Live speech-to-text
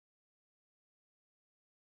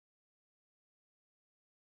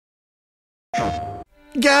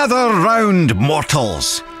Gather round,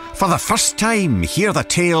 mortals! For the first time, hear the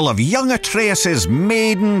tale of young Atreus'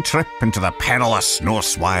 maiden trip into the perilous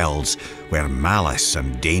Norse wilds, where malice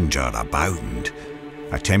and danger abound.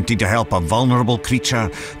 Attempting to help a vulnerable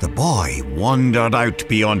creature, the boy wandered out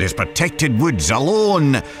beyond his protected woods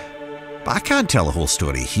alone. But I can't tell the whole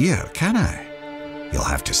story here, can I? You'll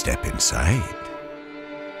have to step inside.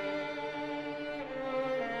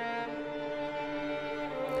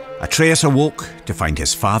 Atreus awoke to find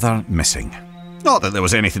his father missing. Not that there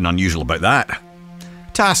was anything unusual about that.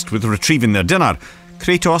 Tasked with retrieving their dinner,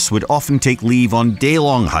 Kratos would often take leave on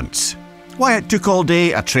day-long hunts. Why it took all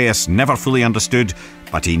day, Atreus never fully understood,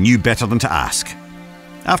 but he knew better than to ask.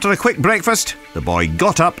 After a quick breakfast, the boy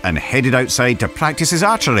got up and headed outside to practice his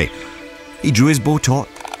archery. He drew his bow taut,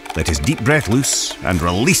 let his deep breath loose, and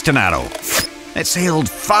released an arrow. It sailed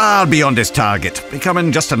far beyond his target,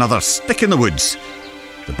 becoming just another stick in the woods.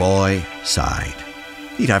 The boy sighed.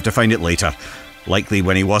 He'd have to find it later, likely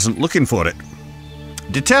when he wasn't looking for it.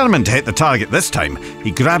 Determined to hit the target this time,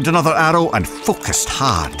 he grabbed another arrow and focused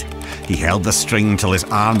hard. He held the string till his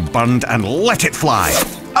arm burned and let it fly.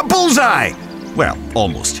 A bullseye! Well,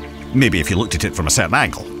 almost. Maybe if you looked at it from a certain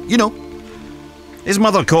angle. You know. His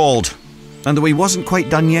mother called, and though he wasn't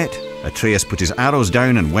quite done yet, Atreus put his arrows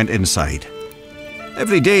down and went inside.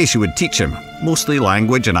 Every day she would teach him, mostly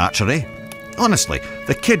language and archery. Honestly,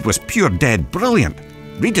 the kid was pure dead brilliant,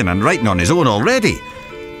 reading and writing on his own already.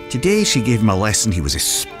 Today she gave him a lesson he was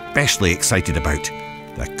especially excited about.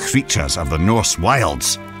 The creatures of the Norse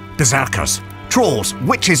wilds. Berserkers, trolls,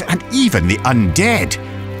 witches, and even the undead.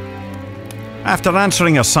 After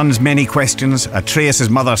answering her son's many questions, Atreus'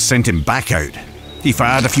 mother sent him back out. He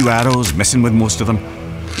fired a few arrows, missing with most of them.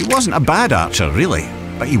 He wasn't a bad archer, really,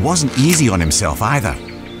 but he wasn't easy on himself either.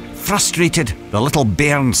 Frustrated, the little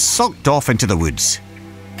bairn sulked off into the woods.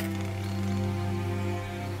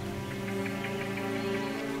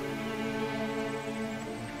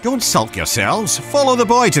 Don't sulk yourselves. Follow the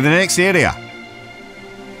boy to the next area.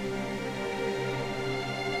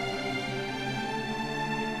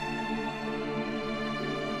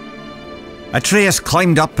 Atreus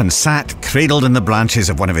climbed up and sat cradled in the branches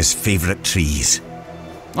of one of his favourite trees.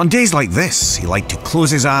 On days like this, he liked to close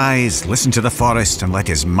his eyes, listen to the forest, and let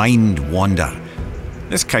his mind wander.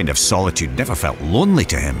 This kind of solitude never felt lonely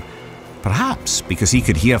to him, perhaps because he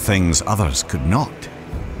could hear things others could not.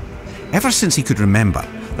 Ever since he could remember,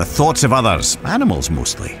 the thoughts of others, animals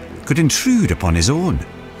mostly, could intrude upon his own.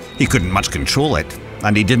 He couldn't much control it,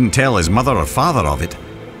 and he didn't tell his mother or father of it,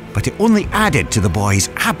 but it only added to the boy's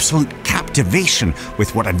absolute captivation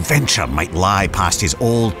with what adventure might lie past his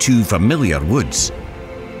all-too-familiar woods.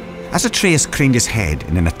 As Atreus craned his head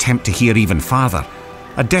in an attempt to hear even farther,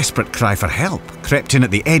 a desperate cry for help crept in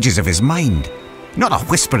at the edges of his mind. Not a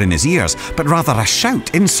whisper in his ears, but rather a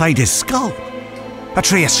shout inside his skull.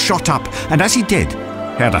 Atreus shot up, and as he did,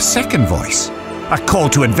 heard a second voice, a call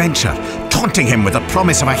to adventure, taunting him with the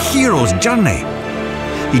promise of a hero's journey.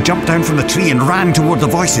 He jumped down from the tree and ran toward the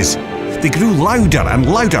voices. They grew louder and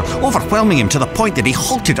louder, overwhelming him to the point that he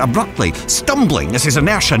halted abruptly, stumbling as his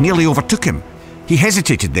inertia nearly overtook him. He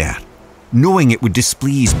hesitated there, knowing it would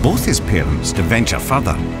displease both his parents to venture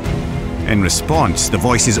further. In response, the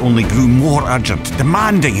voices only grew more urgent,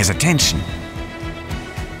 demanding his attention.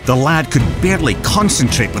 The lad could barely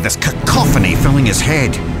concentrate with this cacophony filling his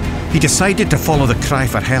head. He decided to follow the cry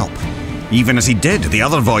for help. Even as he did, the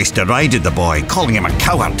other voice derided the boy, calling him a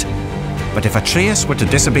coward. But if Atreus were to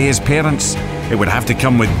disobey his parents, it would have to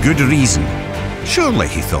come with good reason. Surely,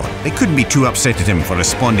 he thought, they couldn't be too upset at him for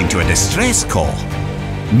responding to a distress call.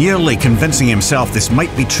 Nearly convincing himself this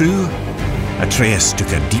might be true, Atreus took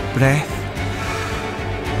a deep breath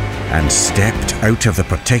and stepped out of the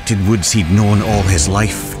protected woods he'd known all his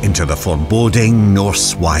life into the foreboding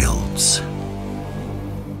Norse wilds.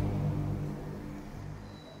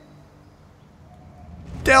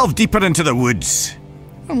 Delve deeper into the woods.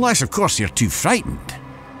 Unless, of course, you're too frightened.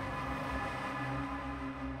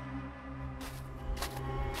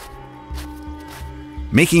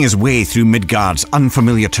 Making his way through Midgard's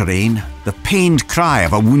unfamiliar terrain, the pained cry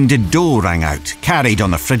of a wounded doe rang out, carried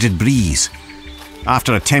on the frigid breeze.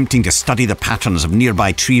 After attempting to study the patterns of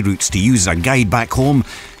nearby tree roots to use as a guide back home,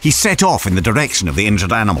 he set off in the direction of the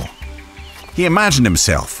injured animal. He imagined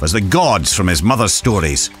himself as the gods from his mother's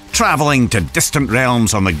stories, travelling to distant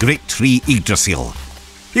realms on the great tree Yggdrasil.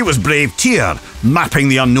 He was brave Tyr, mapping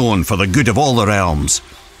the unknown for the good of all the realms.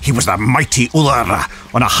 He was the mighty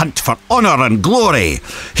Ullr, on a hunt for honour and glory.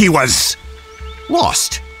 He was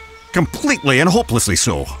lost, completely and hopelessly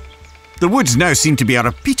so. The woods now seemed to be a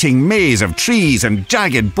repeating maze of trees and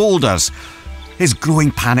jagged boulders. His growing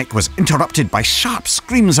panic was interrupted by sharp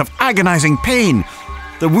screams of agonizing pain.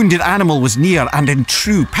 The wounded animal was near and in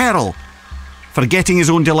true peril. Forgetting his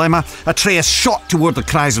own dilemma, Atreus shot toward the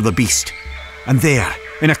cries of the beast. And there,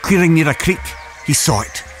 in a clearing near a creek, he saw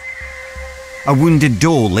it. A wounded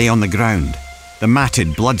doe lay on the ground. The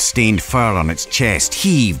matted, blood-stained fur on its chest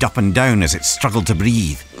heaved up and down as it struggled to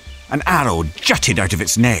breathe. An arrow jutted out of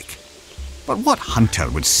its neck. But what hunter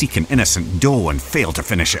would seek an innocent doe and fail to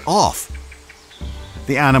finish it off?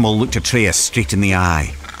 The animal looked Atreus straight in the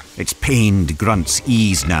eye. Its pained grunts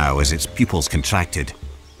eased now as its pupils contracted.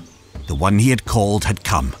 The one he had called had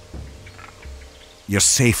come. "You're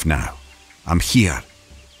safe now. I'm here,"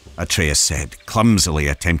 Atreus said, clumsily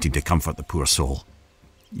attempting to comfort the poor soul.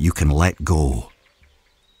 "You can let go."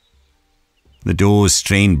 The doe's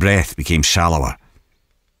strained breath became shallower.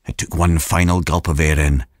 It took one final gulp of air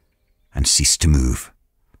in and ceased to move.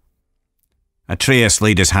 Atreus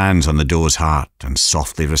laid his hands on the doe's heart and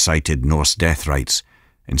softly recited Norse death rites,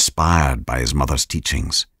 inspired by his mother's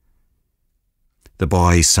teachings. The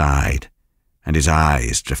boy sighed, and his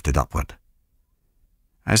eyes drifted upward.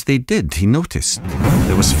 As they did, he noticed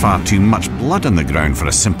there was far too much blood on the ground for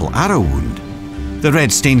a simple arrow wound. The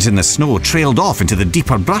red stains in the snow trailed off into the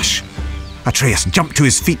deeper brush. Atreus jumped to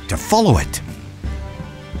his feet to follow it.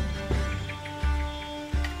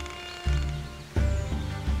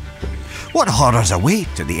 What horrors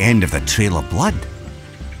await at the end of the trail of blood?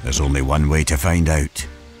 There's only one way to find out.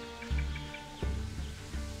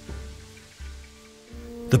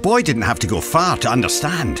 The boy didn't have to go far to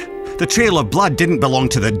understand. The trail of blood didn't belong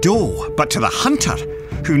to the doe, but to the hunter,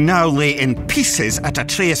 who now lay in pieces at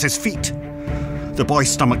Atreus' feet. The boy's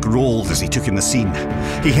stomach rolled as he took in the scene.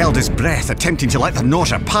 He held his breath, attempting to let the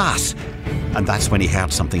nausea pass. And that's when he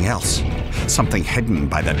heard something else. Something hidden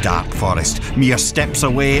by the dark forest, mere steps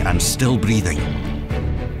away and still breathing.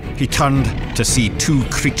 He turned to see two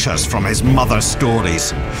creatures from his mother's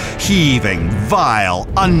stories. Heaving, vile,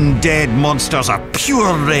 undead monsters of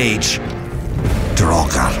pure rage.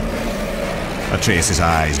 Draugr. Atreus'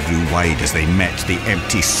 eyes grew wide as they met the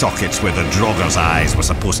empty sockets where the Draugr's eyes were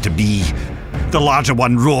supposed to be. The larger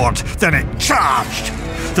one roared, then it charged.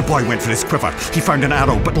 The boy went for his quiver. He found an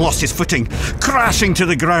arrow, but lost his footing. Crashing to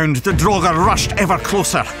the ground, the Draugr rushed ever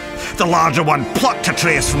closer. The larger one plucked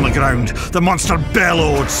Atreus from the ground. The monster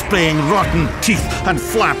bellowed, spraying rotten teeth and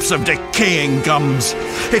flaps of decaying gums.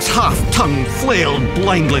 Its half-tongue flailed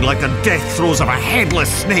blindly like the death throes of a headless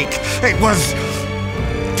snake. It was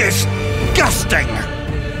disgusting.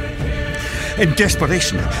 In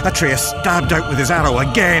desperation, Atreus stabbed out with his arrow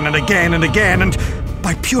again and again and again, and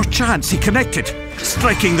by pure chance he connected,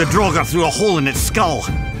 striking the Draugr through a hole in its skull.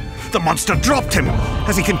 The monster dropped him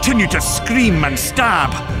as he continued to scream and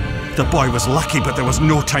stab. The boy was lucky, but there was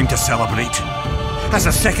no time to celebrate. As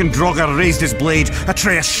the second Draugr raised his blade,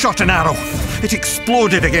 Atreus shot an arrow. It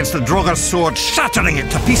exploded against the Draugr's sword, shattering it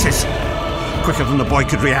to pieces. Quicker than the boy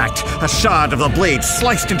could react, a shard of the blade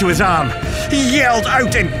sliced into his arm. He yelled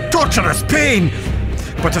out in torturous pain.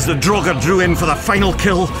 But as the Draugr drew in for the final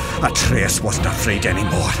kill, Atreus wasn't afraid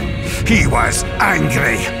anymore. He was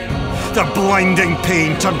angry. The blinding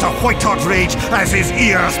pain turned to white-hot rage as his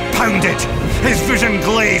ears pounded. His vision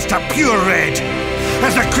glazed to pure red.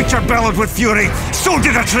 As the creature bellowed with fury, so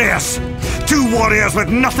did Atreus. Two warriors with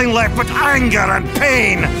nothing left but anger and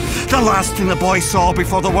pain. The last thing the boy saw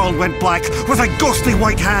before the world went black was a ghostly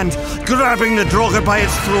white hand grabbing the Draugr by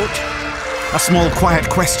its throat. A small, quiet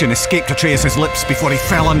question escaped Atreus' lips before he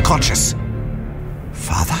fell unconscious.